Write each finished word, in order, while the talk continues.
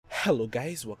Hello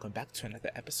guys, welcome back to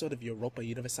another episode of Europa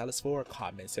Universalis IV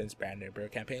Common Sense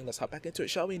Brandenburg campaign. Let's hop back into it,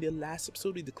 shall we? In the last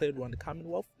episode we declared war on the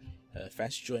Commonwealth.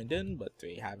 France joined in, but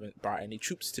they haven't brought any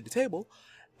troops to the table.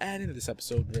 And in this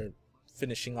episode we're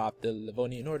finishing off the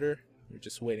Livonian order. We're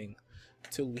just waiting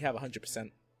till we have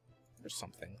 100% or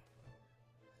something.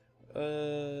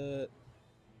 Diplo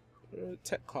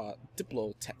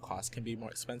tech costs can be more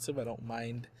expensive. I don't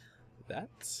mind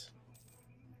that.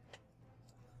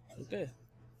 Okay.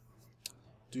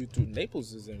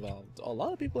 Naples is involved. A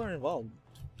lot of people are involved.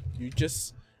 You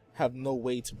just have no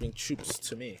way to bring troops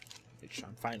to me, which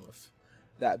I'm fine with.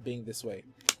 That being this way.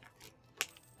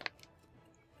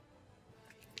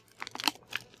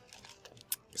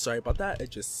 Sorry about that. I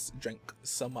just drank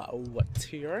some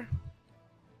water.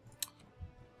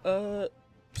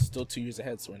 Still 2 years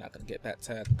ahead, so we're not gonna get that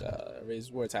tech.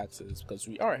 Raise war taxes because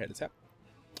we are ahead of tech.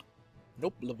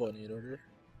 Nope, Livonian order.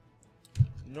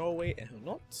 Norway and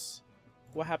not.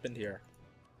 What happened here?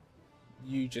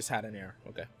 You just had an error.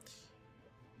 Okay.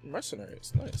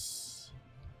 Mercenaries. Nice.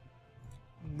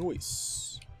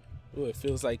 Nice. Ooh, it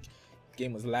feels like the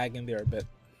game was lagging there a bit.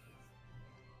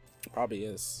 Probably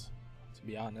is, to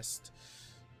be honest.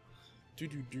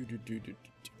 Okay.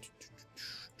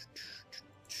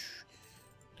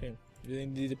 We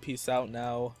need to peace out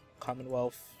now.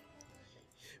 Commonwealth.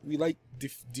 We like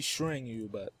destroying you,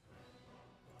 but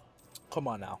come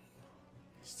on now.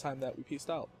 It's time that we peaced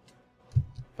out.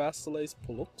 Vasilis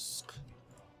Polotsk,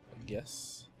 I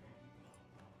guess.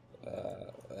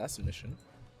 That's a mission.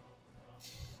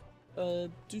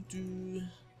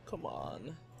 Come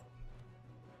on.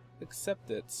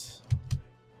 Accept it.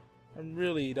 I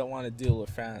really don't want to deal with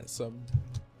France, so I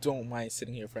don't mind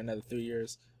sitting here for another 3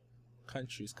 years.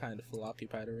 Country's kind of full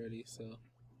occupied already, so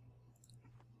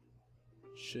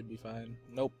should be fine.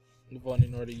 Nope.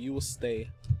 Livonian order, you will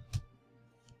stay.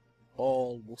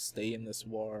 All will stay in this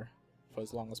war for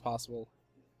as long as possible.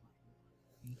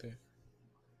 Okay.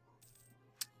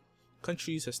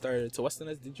 Countries have started to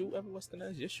westernize. Did you ever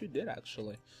westernize? Yes, you did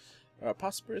actually.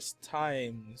 Prosperous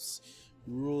times.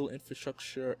 Rural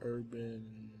infrastructure,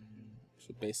 urban,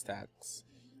 so base tax,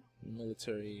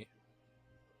 military.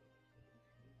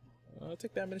 I'll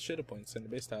take the administrative points and the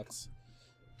base tax.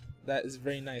 That is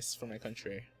very nice for my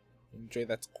country. Enjoy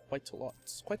that quite a lot.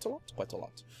 Quite a lot? Quite a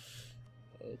lot.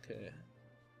 Okay.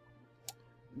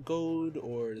 Gold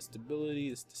or the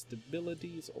stability. The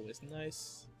stability is always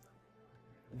nice.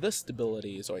 The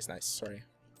stability is always nice. Sorry.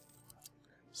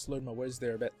 Slowed my words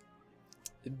there a bit.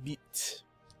 A bit.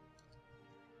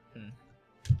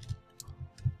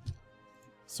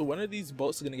 So one of these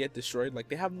boats are gonna get destroyed. Like,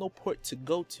 they have no port to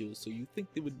go to, so you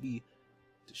think they would be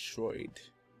destroyed.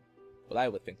 Well, I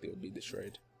would think they would be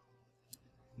destroyed.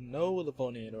 No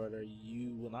Livonian order.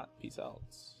 You will not peace out.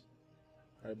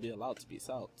 Or be allowed to peace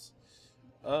out.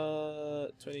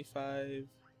 25.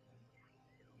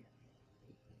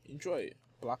 Enjoy.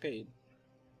 Blockade.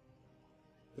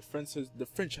 The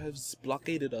French has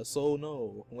blockaded us. Oh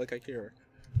no. Like I care.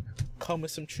 Come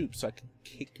with some troops so I can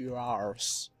kick your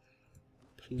arse.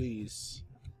 Please.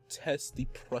 Test the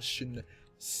Prussian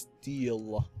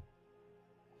steel.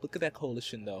 Look at that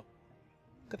coalition though.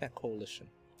 Look at that coalition.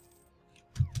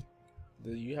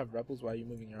 Do you have rebels while you're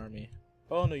moving your army?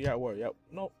 Oh no, you're at war. Yep.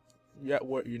 No, you're at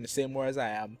war. You're in the same war as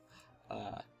I am.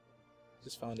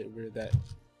 Just found it weird that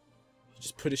he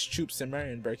just put his troops in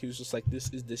Brandenburg. He was just like,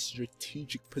 this is the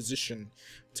strategic position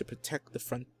to protect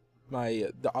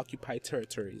the occupied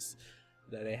territories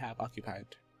that they have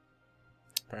occupied.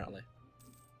 Apparently.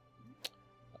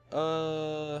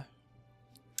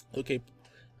 Okay.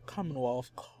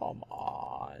 Commonwealth, come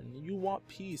on. You want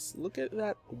peace. Look at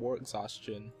that war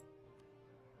exhaustion.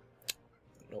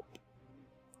 Nope.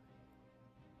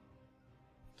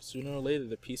 Sooner or later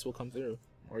the peace will come through,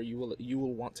 or you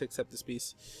will want to accept this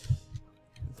peace.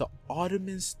 The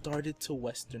Ottomans started to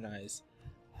westernize.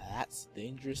 That's a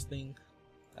dangerous thing.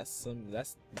 That's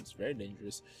very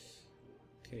dangerous.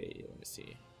 Okay, let me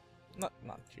see. Not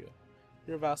you.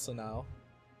 You're a vassal now,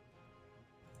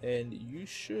 and you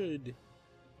should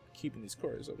keep in these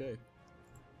cores. Okay,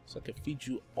 so I can feed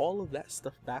you all of that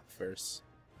stuff back first.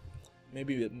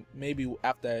 Maybe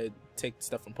after I take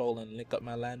stuff from Poland and link up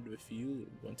my land with you,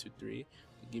 1, 2, 3,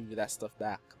 give you that stuff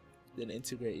back, then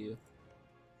integrate you.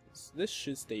 So this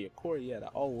should stay your core. Yeah,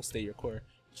 that all will stay your core,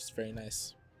 which is very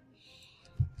nice.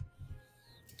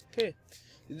 Okay,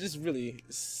 it's just really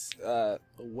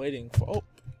waiting for. Oh,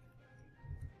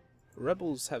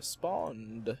 rebels have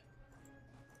spawned.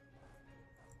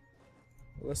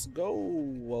 Let's go.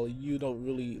 Well, you don't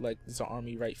really like this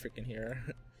army right freaking here.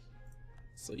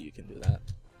 So you can do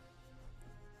that.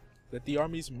 Let the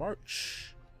armies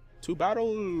march. To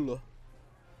battle!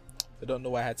 I don't know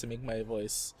why I had to make my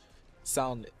voice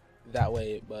sound that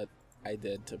way, but I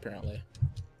did, apparently.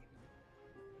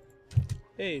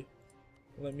 Hey,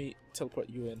 let me teleport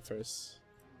you in first.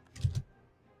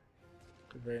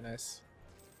 Very nice.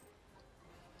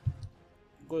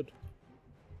 Good.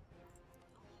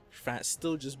 France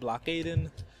still just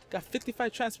blockading. Got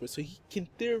 55 transports, so he can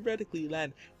theoretically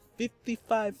land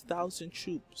 55,000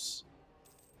 troops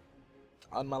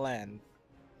on my land.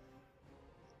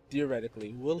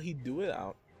 Theoretically. Will he do it?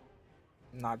 I'm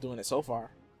not doing it so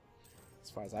far. As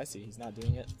far as I see, he's not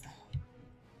doing it.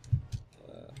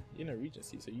 You're in a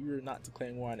regency, so you're not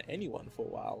declaring war on anyone for a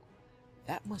while.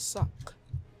 That must suck.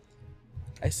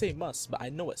 I say must, but I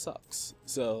know it sucks.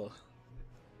 So,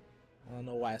 I don't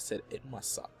know why I said it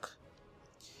must suck.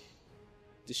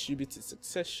 Distributed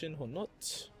succession or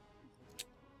not.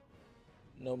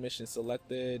 No mission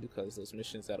selected because those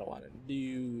missions that I want to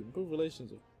do. Improve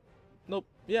relations with... Nope.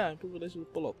 Yeah, improve relations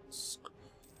with Polotsk.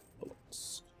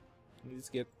 Need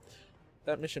to get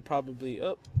that mission probably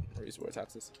up. Raise war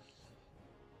taxes.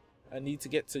 I need to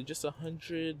get to just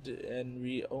 100 and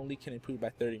we only can improve by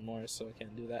 30 more, so I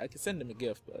can't do that. I can send him a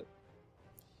gift, but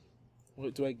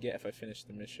what do I get if I finish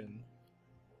the mission?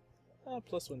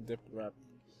 +1 dip rep.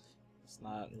 It's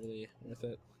not really worth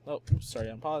it. Oh,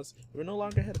 sorry, on pause. We're no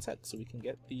longer ahead of tech, so we can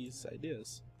get these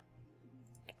ideas.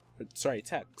 Sorry,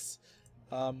 techs.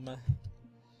 Now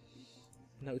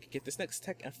we can get this next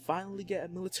tech and finally get a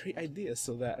military idea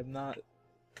so that I'm not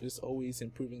just always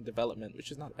improving development,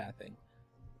 which is not a bad thing.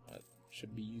 But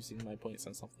should be using my points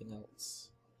on something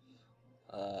else.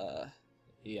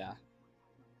 Yeah.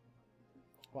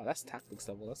 Wow, that's tactics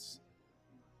level. That's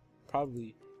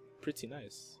probably pretty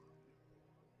nice.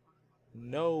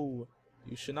 No,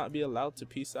 you should not be allowed to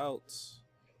peace out.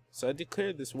 So I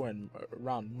declared this war in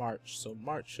around March. So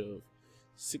March of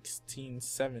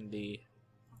 1670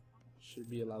 should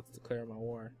be allowed to declare my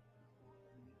war.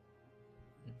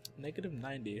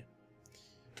 -90.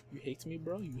 You hate me,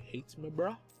 bro? You hate me,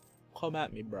 bro? Come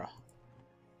at me, bro.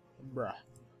 Bruh.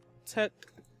 Tech.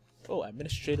 Oh,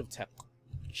 administrative tech.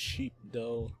 Cheap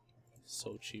though.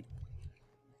 So cheap.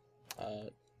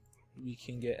 We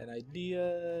can get an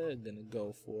idea. I'm gonna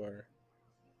go for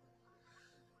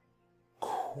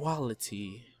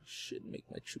quality. Should make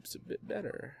my troops a bit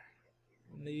better.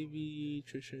 Navy,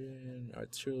 attrition,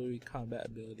 artillery, combat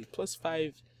ability,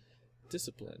 +5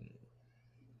 discipline.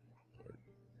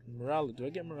 Morale. Do I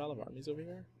get morale of armies over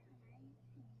here?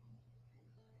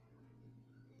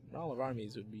 Morale of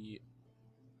armies would be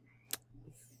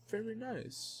very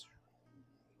nice.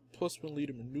 +1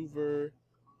 leader maneuver.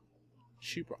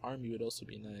 Cheaper army would also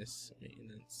be nice.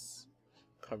 Maintenance,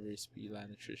 recovery speed,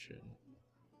 line attrition.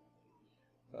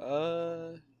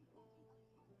 I'm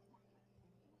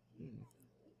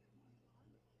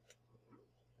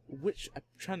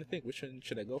trying to think, which one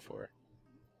should I go for?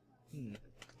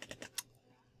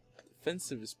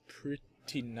 Defensive is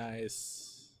pretty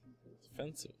nice.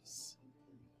 Defensive is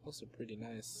also pretty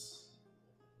nice.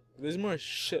 There's more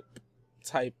ship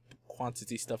type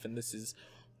quantity stuff, and this is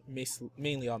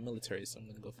mainly all military, so I'm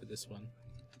gonna go for this one.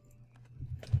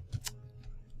 I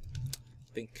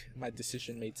think my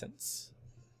decision made sense.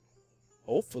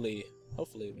 Hopefully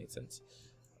it made sense.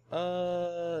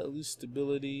 Lose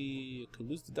stability. Could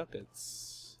lose the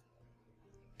ducats.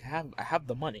 I have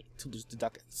the money to lose the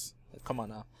ducats. Come on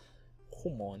now.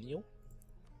 Come on, yo.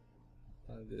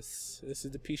 This is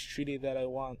the peace treaty that I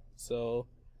want. So,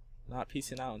 not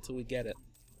peacing out until we get it.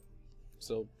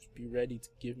 So be ready to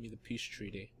give me the peace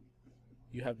treaty.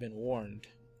 You have been warned.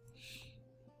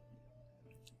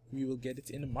 We will get it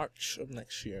in March of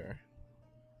next year.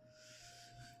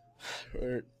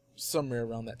 Or somewhere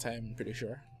around that time, I'm pretty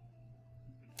sure.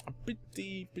 I'm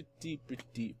pretty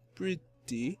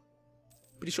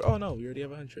sure. Oh no, we already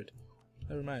have 100.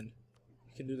 Never mind.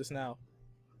 We can do this now.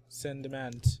 Send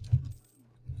demand.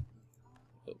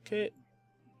 Okay.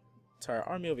 Entire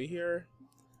army over here.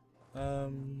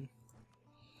 Okay,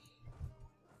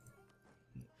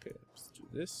 let's do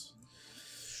this.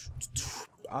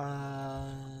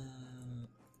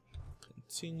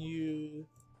 Continue.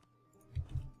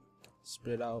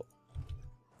 Spread out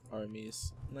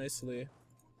armies nicely.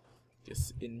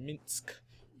 Guess in Minsk.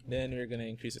 Then we're gonna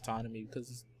increase autonomy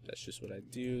because that's just what I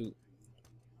do.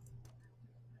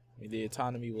 I mean, the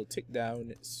autonomy will tick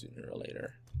down sooner or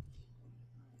later.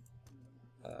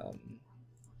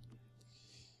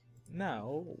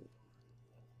 Now,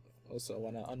 also I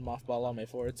want to unmothball all my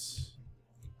forts.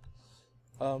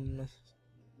 And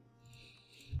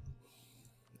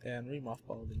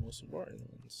remothball the most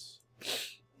important ones.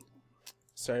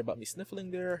 Sorry about me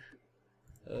sniffling there.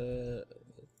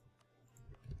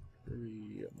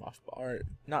 Re-mothball, or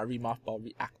not re-mothball,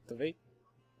 reactivate,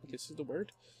 I guess is the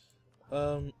word.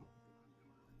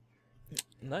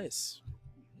 Nice.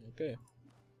 Okay.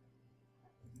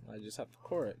 I just have to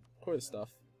core the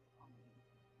stuff.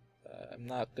 I'm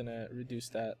not gonna reduce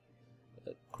that.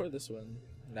 Core this one.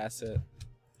 And that's it.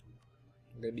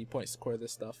 I'm gonna need points to core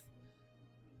this stuff.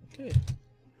 Okay.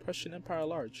 Prussian Empire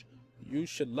large. You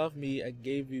should love me. I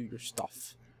gave you your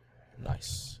stuff.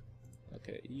 Nice.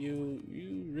 Okay, you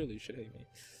really should hate me.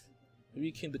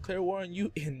 We can declare war on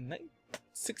you in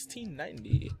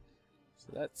 1690.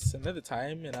 So that's another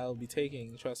time, and I'll be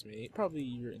taking, trust me, probably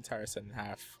your entire set in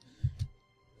half.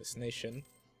 This nation.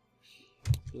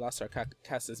 We lost our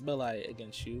casus belli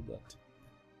against you, but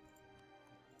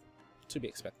to be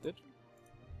expected.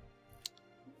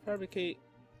 Fabricate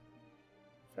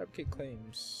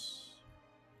claims.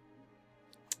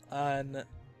 And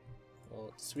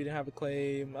well, Sweden have a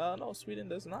claim. No, Sweden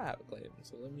does not have a claim.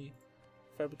 So let me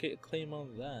fabricate a claim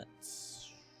on that.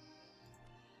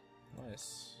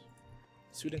 Nice.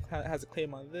 Sweden has a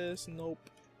claim on this. Nope.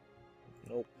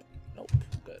 Nope. Nope.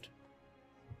 Good.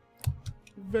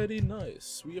 Very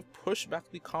nice. We have pushed back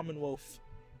the Commonwealth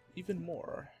even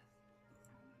more.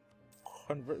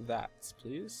 Convert that,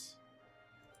 please.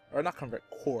 Or not convert,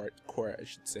 core I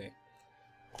should say.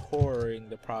 Coring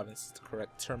the province is the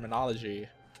correct terminology.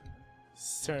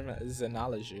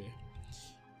 Terminology.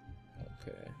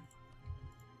 Okay.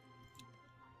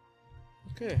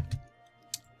 Okay.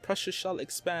 Prussia shall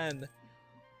expand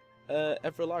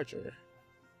ever larger.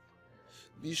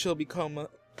 We shall become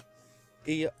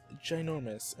a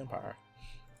ginormous empire.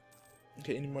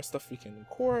 Okay, any more stuff we can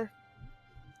core?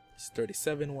 It's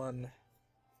 37 one.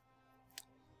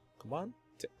 Come on,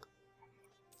 tick.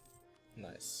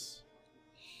 Nice.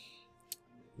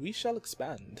 We shall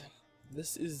expand.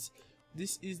 This is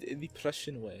the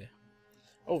Prussian way.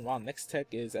 Oh wow, next tech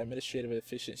is administrative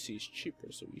efficiency is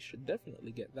cheaper, so we should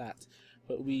definitely get that.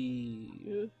 But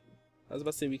I was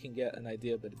about to say we can get an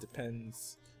idea, but it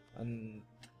depends on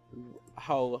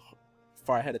how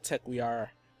far ahead of tech we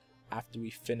are after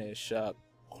we finish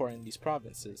coring these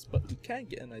provinces. But we can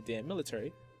get an idea in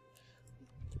military.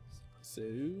 So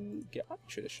get army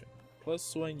tradition.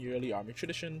 +1 yearly army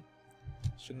tradition.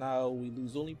 So now we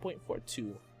lose only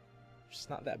 0.42. Which is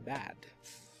not that bad.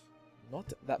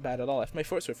 Not that bad at all. If my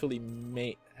forts were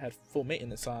had full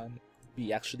maintenance on,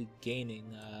 be actually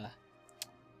gaining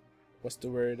what's the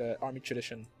word? Army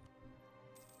tradition.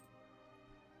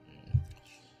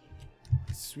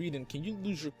 Sweden, can you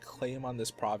lose your claim on this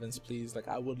province, please? Like,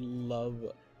 I would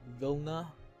love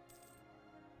Vilna.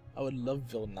 I would love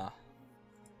Vilna.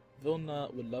 Vilna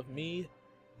would love me,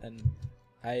 and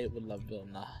I would love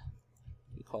Vilna.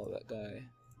 We call that guy.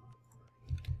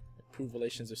 Improve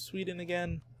relations with Sweden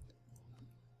again.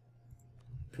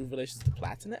 Improve relations to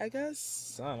Platinate, I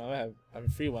guess? I don't know, I have a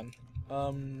free one.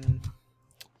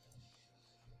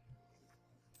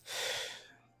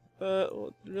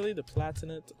 Really, the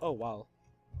Platinate? Oh wow.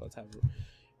 Let's have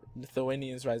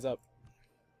Lithuanians rise up.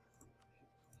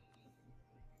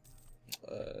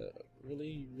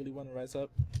 Really want to rise up?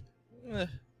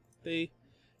 They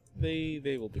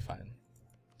will be fine.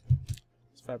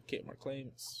 Let's fabricate more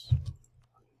claims.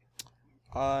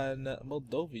 On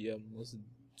Moldavia, let's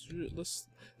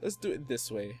do it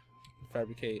this way.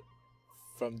 Fabricate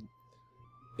from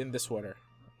in this order.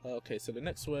 Okay, so the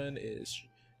next one is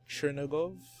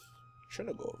Chernigov.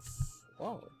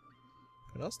 Wow,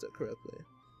 pronounced it correctly.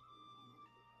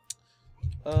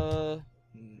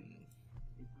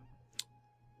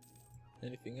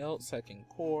 Anything else I can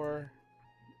core?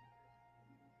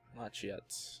 Not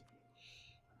yet.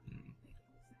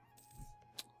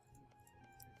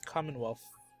 Commonwealth.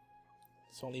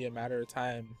 It's only a matter of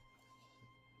time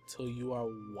till you are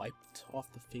wiped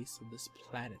off the face of this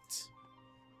planet.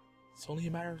 It's only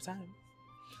a matter of time.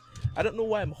 I don't know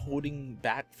why I'm holding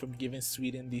back from giving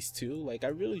Sweden these two. Like, I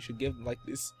really should give them, like,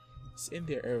 this. It's in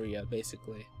their area,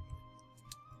 basically.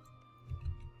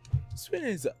 Sweden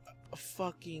is a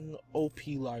fucking OP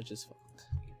large as fuck.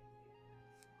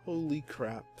 Holy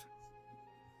crap.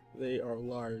 They are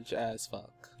large as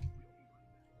fuck.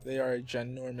 They are a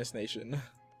ginormous nation.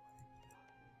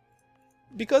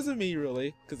 Because of me,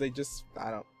 really. Because they just,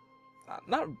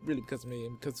 not really because of me.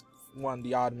 Because, one,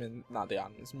 not the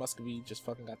Ottomans, Muscovy just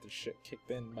fucking got their shit kicked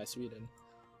in by Sweden.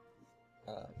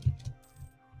 I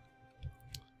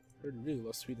would really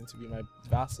love Sweden to be my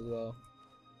vassal, though.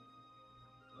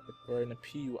 Or an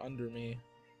PU under me.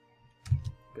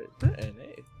 Great Britain,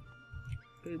 eh?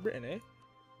 Great Britain, eh?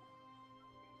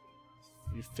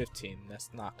 You're 15.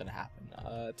 That's not gonna happen.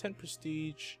 10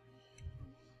 prestige.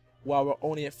 Wow, we're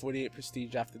only at 48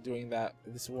 prestige after doing that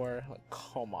this war. Like,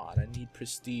 come on, I need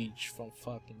prestige from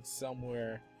fucking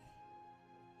somewhere.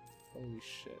 Holy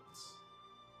shit.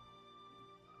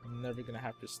 I'm never gonna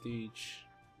have prestige.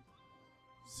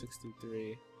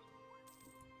 63.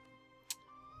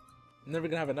 I'm never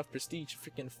gonna have enough prestige to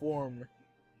freaking form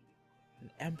an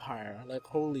empire. Like,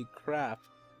 holy crap.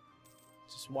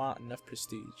 Just want enough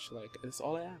prestige. Like, that's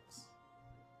all I ask.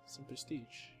 Some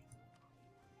prestige.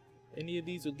 Any of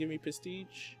these will give me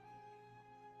prestige.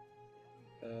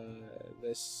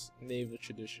 This naval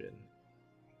tradition.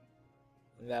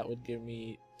 And that would give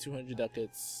me 200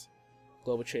 ducats,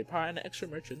 global trade power, and an extra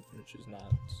merchant, which is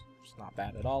not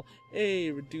bad at all.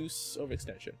 Hey, reduce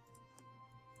overextension.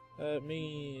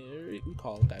 We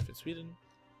call a guy from Sweden.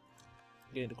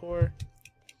 Gain the core.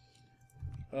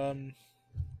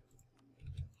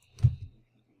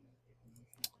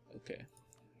 Okay.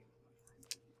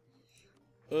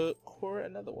 Core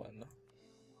another one.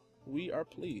 We are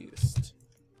pleased.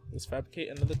 Let's fabricate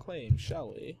another claim,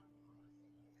 shall we?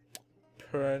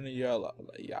 Perniella.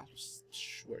 Yeah,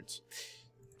 words.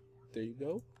 There you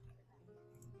go.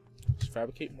 Let's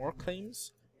fabricate more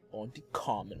claims on the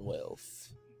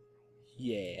Commonwealth.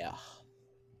 Yeah.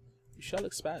 We shall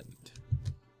expand.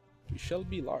 We shall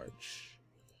be large.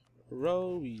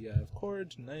 Row, we have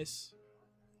cord, nice.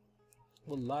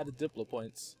 A lot of Diplo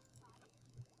points.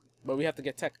 But we have to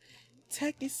get tech.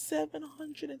 Tech is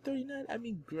 739. I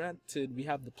mean, granted, we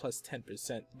have the plus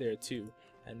 10% there too.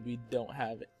 And we don't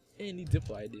have any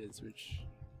Diplo ideas, which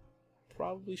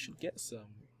probably should get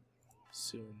some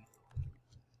soon.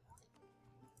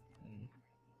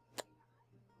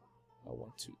 Oh,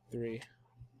 1, 2, 3.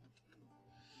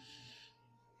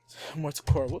 More to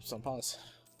core. Whoops, on pause.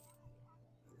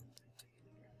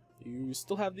 You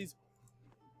still have these,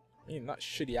 I mean, not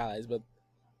shitty allies, but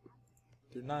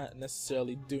they're not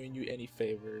necessarily doing you any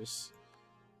favors.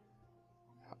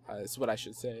 That's what I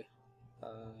should say.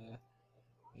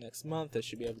 Next month, I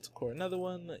should be able to core another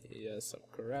one. Yes, I'm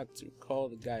correct. To call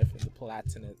the guy from the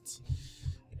Palatinate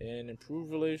and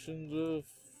improve relations with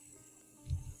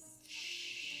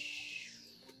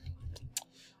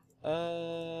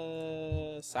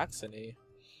Saxony.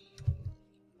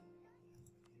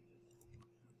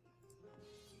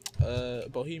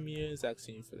 Bohemia,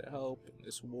 Saxony for their help in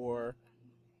this war.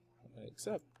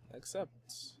 Accept.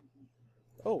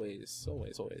 Always.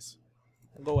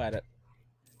 I'll go at it.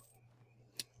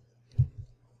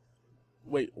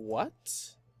 Wait,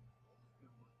 what?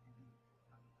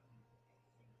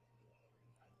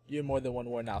 You're more than one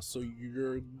war now, so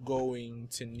you're going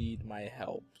to need my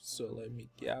help. So let me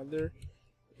gather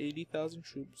 80,000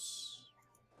 troops.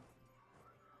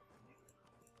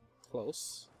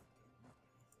 Close.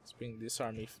 Let's bring this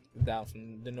army down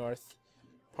from the north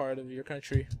part of your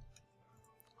country.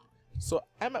 So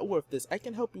I'm at war with this. I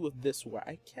can help you with this war.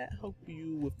 I can't help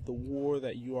you with the war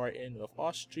that you are in with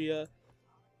Austria.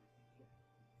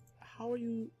 How are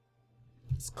you?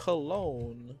 It's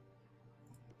Cologne.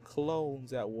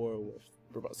 Cologne's at war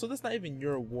with. So that's not even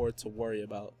your war to worry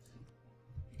about.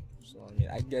 So I mean,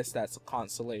 I guess that's a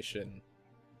consolation.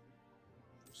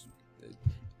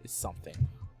 It's something.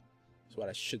 That's what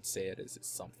I should say it is. It's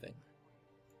something.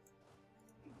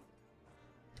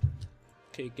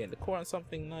 Okay, getting the core on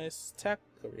something nice. Tech.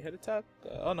 Are we ahead of tech?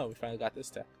 Oh no, we finally got this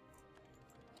tech.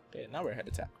 Okay, now we're ahead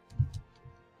of tech.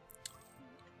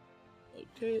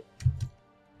 Okay.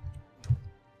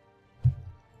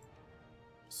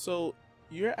 So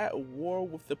you're at war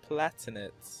with the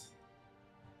Palatinates.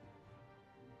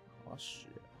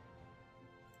 Austria.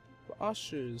 The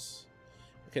Austrians.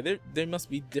 Okay, there must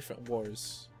be different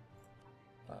wars.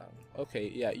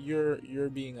 Okay, yeah, you're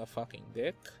being a fucking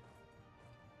dick.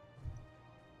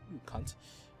 You cunt.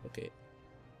 Okay.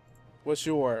 What's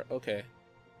your war? Okay.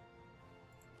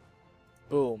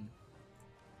 Boom.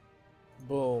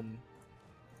 Boom.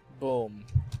 Boom.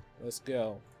 Let's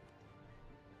go.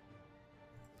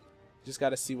 Just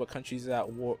gotta see what countries at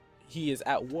war he is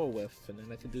at war with, and then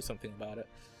I can do something about it.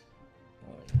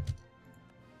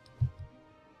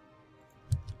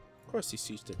 Of course he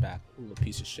sieged it back. Ooh, a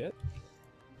piece of shit.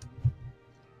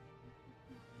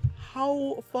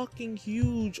 How fucking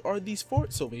huge are these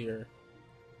forts over here?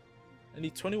 I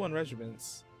need 21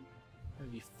 regiments.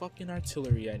 I need fucking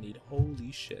artillery. I need.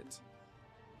 Holy shit.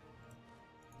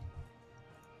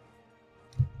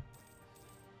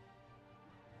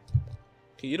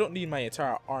 Okay, you don't need my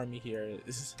entire army here,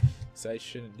 so I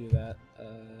shouldn't do that.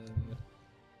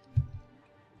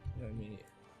 Let me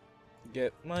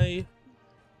get my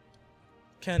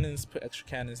cannons, put extra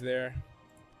cannons there.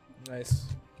 Nice.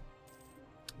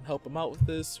 Help him out with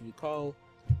this. We call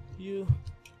you.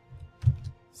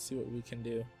 See what we can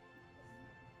do.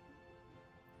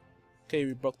 Okay,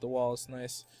 we broke the walls.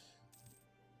 Nice.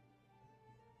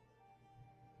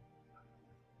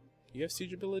 You have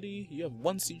siege ability? You have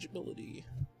 1 siege ability.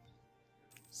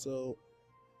 So,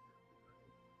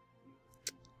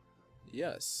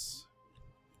 yes.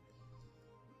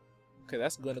 Okay,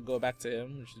 that's going to go back to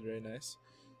him, which is very nice.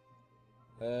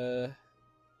 Okay.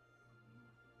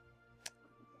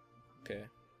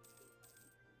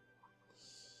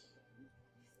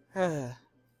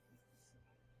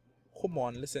 Come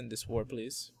on, let's end this war,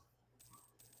 please.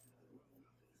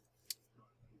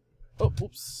 Oh,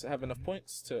 oops, I have enough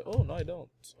points to... Oh, no, I don't.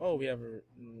 Oh, we have a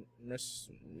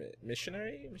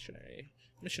missionary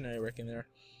working there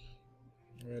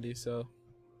already, so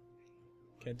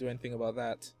can't do anything about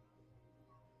that.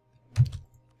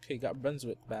 Okay, got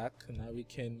Brunswick back, and now we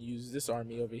can use this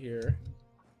army over here.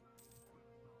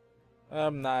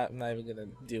 I'm not even gonna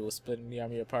deal with splitting the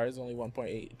army apart. It's only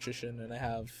 1.8 attrition, and I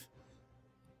have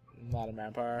a lot of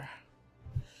manpower.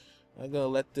 I'm gonna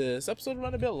let this episode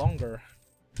run a bit longer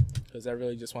because I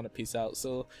really just want to peace out.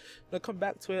 So when I come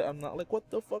back to it, I'm not like, what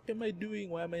the fuck am I doing?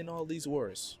 Why am I in all these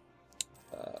wars?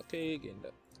 Okay, getting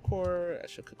the core. I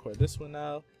should core this one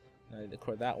now. I need to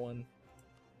core that one.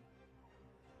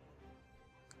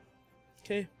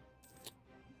 Okay,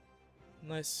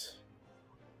 nice.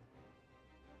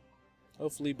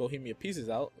 Hopefully Bohemia pieces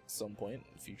out at some point in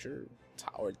the future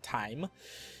or time,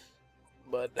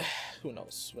 but who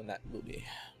knows when that will be.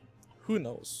 Who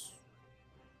knows?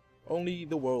 Only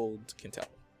the world can tell.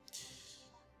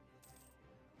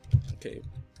 Okay.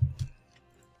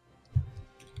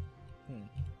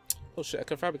 Oh shit, I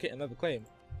can fabricate another claim.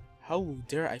 How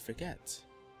dare I forget?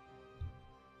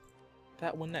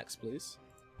 That one next, please.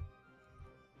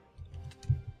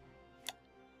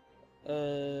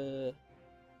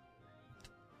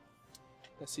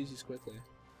 Let's see these quickly.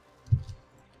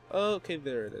 Okay,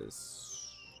 there it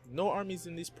is. No armies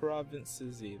in these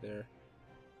provinces either.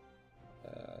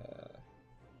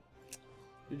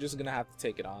 You're just gonna have to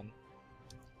take it on.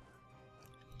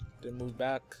 Then move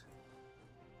back.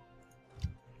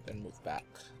 Then move back.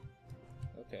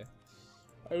 Okay.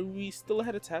 Are we still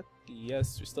ahead of tech?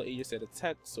 Yes, we're still 8 years ahead of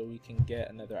tech, so we can get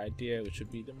another idea, which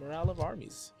would be the morale of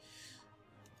armies.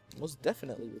 Most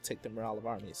definitely will take the morale of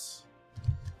armies.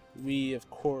 We have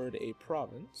cored a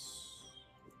province.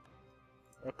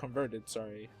 Or converted,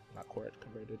 sorry. Not cored,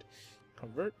 converted.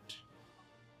 Convert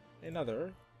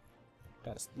another.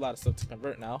 Got a lot of stuff to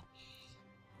convert now.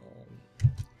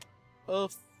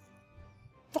 Of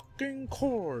fucking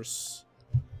course.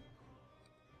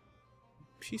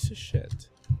 Piece of shit.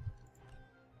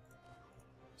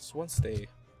 Just one stay.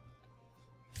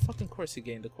 Fucking course he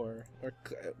gained a core. Or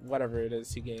whatever it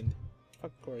is he gained.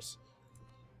 Fucking course.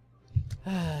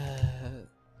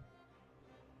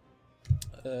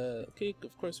 Okay,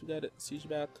 of course we got it. Siege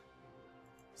back.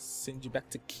 Send you back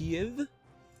to Kiev.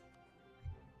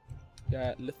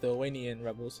 Got Lithuanian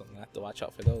rebels, so I'm gonna have to watch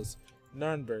out for those.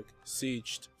 Nuremberg,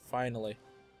 sieged, finally.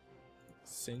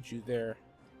 Send you there.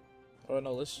 Oh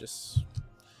no, let's just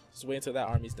wait until that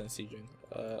army's done sieging.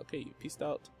 Okay, you pieced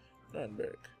out.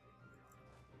 Nuremberg.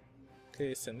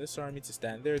 Okay, send this army to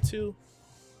stand there too.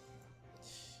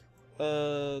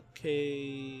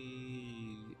 Okay.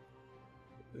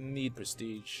 Need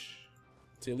prestige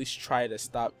to at least try to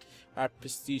stop our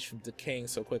prestige from decaying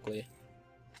so quickly.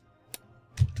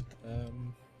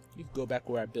 You can go back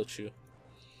where I built you.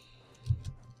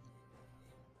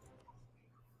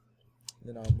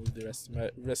 Then I'll move the rest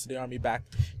of the army back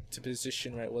to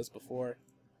position where it was before.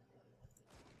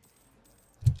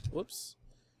 Whoops.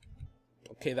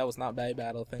 Okay, that was not by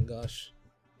battle, thank gosh.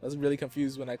 I was really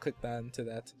confused when I clicked on to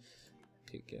that.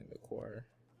 Okay, getting the core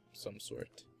of some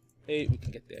sort. Hey, we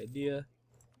can get the idea.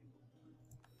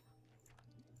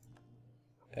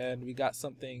 And we got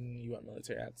something. You want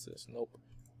military access? Nope.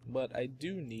 But I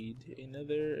do need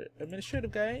another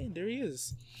administrative guy. There he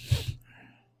is.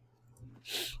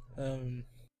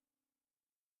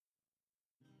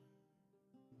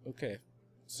 Okay,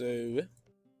 so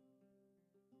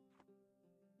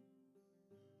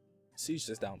siege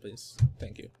this down, please.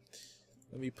 Thank you.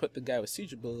 Let me put the guy with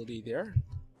siege ability there.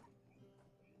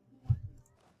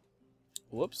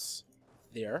 Whoops.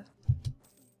 There.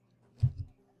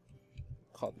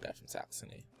 Call the guy from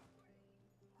Saxony.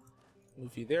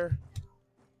 Move you there.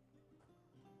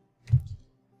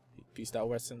 Peaced out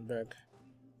Westenberg.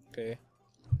 Okay.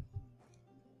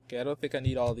 Okay, I don't think I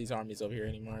need all these armies over here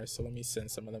anymore, so let me send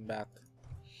some of them back.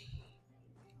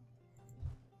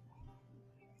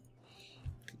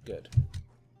 Okay, good.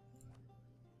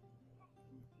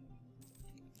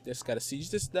 Just gotta siege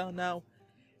this down now,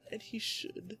 and he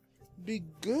should be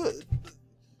good.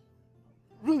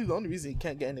 really the only reason he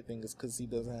can't get anything is because he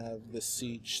doesn't have the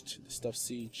stuff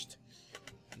sieged.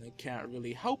 And they can't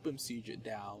really help him siege it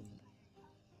down.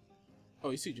 Oh,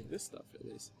 he's sieging this stuff at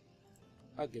least.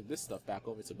 I'll give this stuff back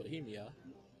over to Bohemia.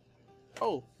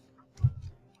 Oh,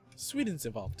 Sweden's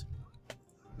involved.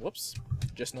 Whoops,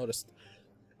 just noticed.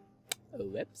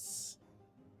 Whoops.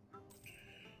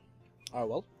 Oh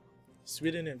well,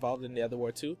 Sweden involved in the other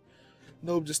war too.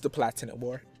 No, just the Palatinate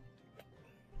War.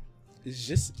 It's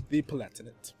just the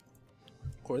Palatinate.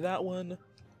 For that one,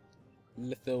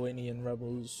 Lithuanian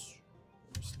rebels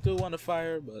still want to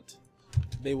fire, but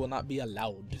they will not be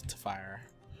allowed to fire.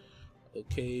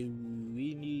 Okay,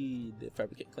 we need a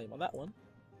fabricate claim on that one.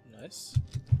 Nice.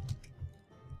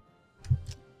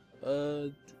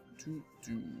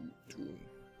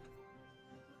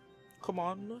 Come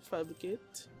on,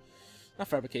 fabricate. Not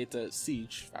fabricate,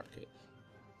 siege. Fabricate.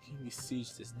 Can we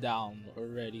siege this down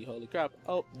already? Holy crap.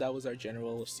 Oh, that was our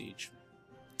general of siege.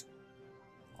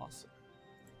 Awesome.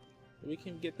 We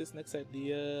can get this next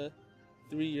idea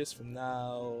 3 years from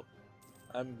now.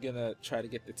 I'm gonna try to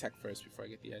get the tech first before I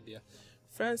get the idea.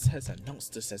 France has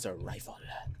announced us as a rival.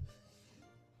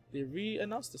 They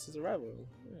re-announced us as a rival.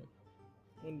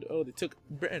 Yeah. Oh, they took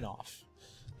Britain off.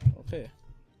 Okay.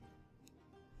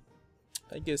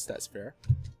 I guess that's fair.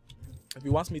 If he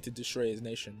wants me to destroy his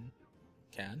nation,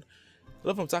 can. I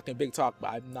love him talking big talk, but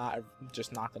I'm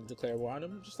just not gonna declare war on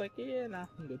him. I'm just like, yeah, nah,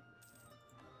 I'm good.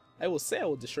 I will say I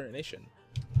will destroy a nation,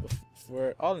 but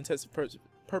for all intents and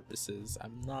purposes,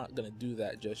 I'm not gonna do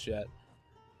that just yet.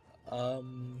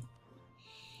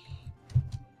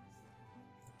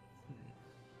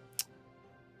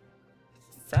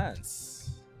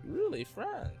 France, really,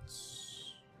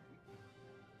 France?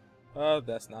 Oh,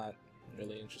 that's not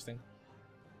really interesting.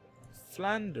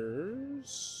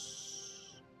 Flanders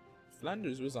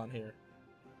was on here.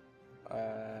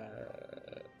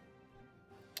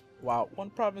 Wow, one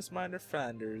province minor,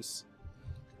 Flanders.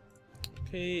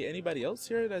 Okay, anybody else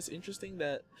here that's interesting?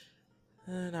 That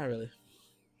not really.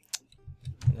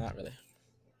 Not really.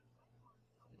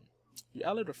 You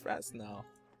allied with France now.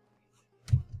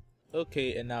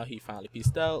 Okay, and now he finally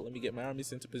peaced out. Let me get my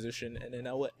armies into position, and then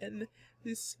I will end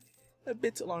this a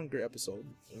bit longer episode.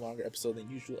 A longer episode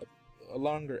than usual.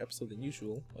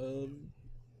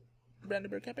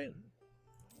 Brandenburg campaign.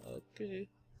 Okay.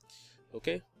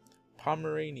 Okay.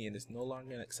 Pomeranian is no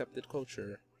longer an accepted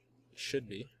culture. It should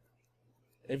be.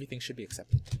 Everything should be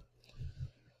accepted.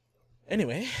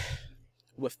 Anyway,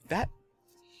 with that,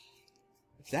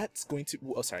 that's going to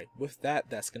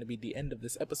be the end of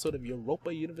this episode of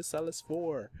Europa Universalis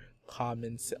IV.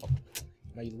 Common Cell.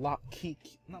 My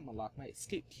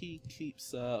escape key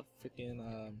keeps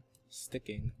freaking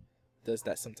sticking. Does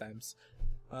that sometimes.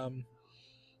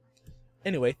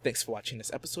 Anyway, thanks for watching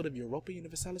this episode of Europa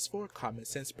Universalis IV Common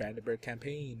Sense Brandenburg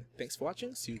campaign. Thanks for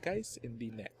watching. See you guys in the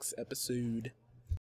next episode.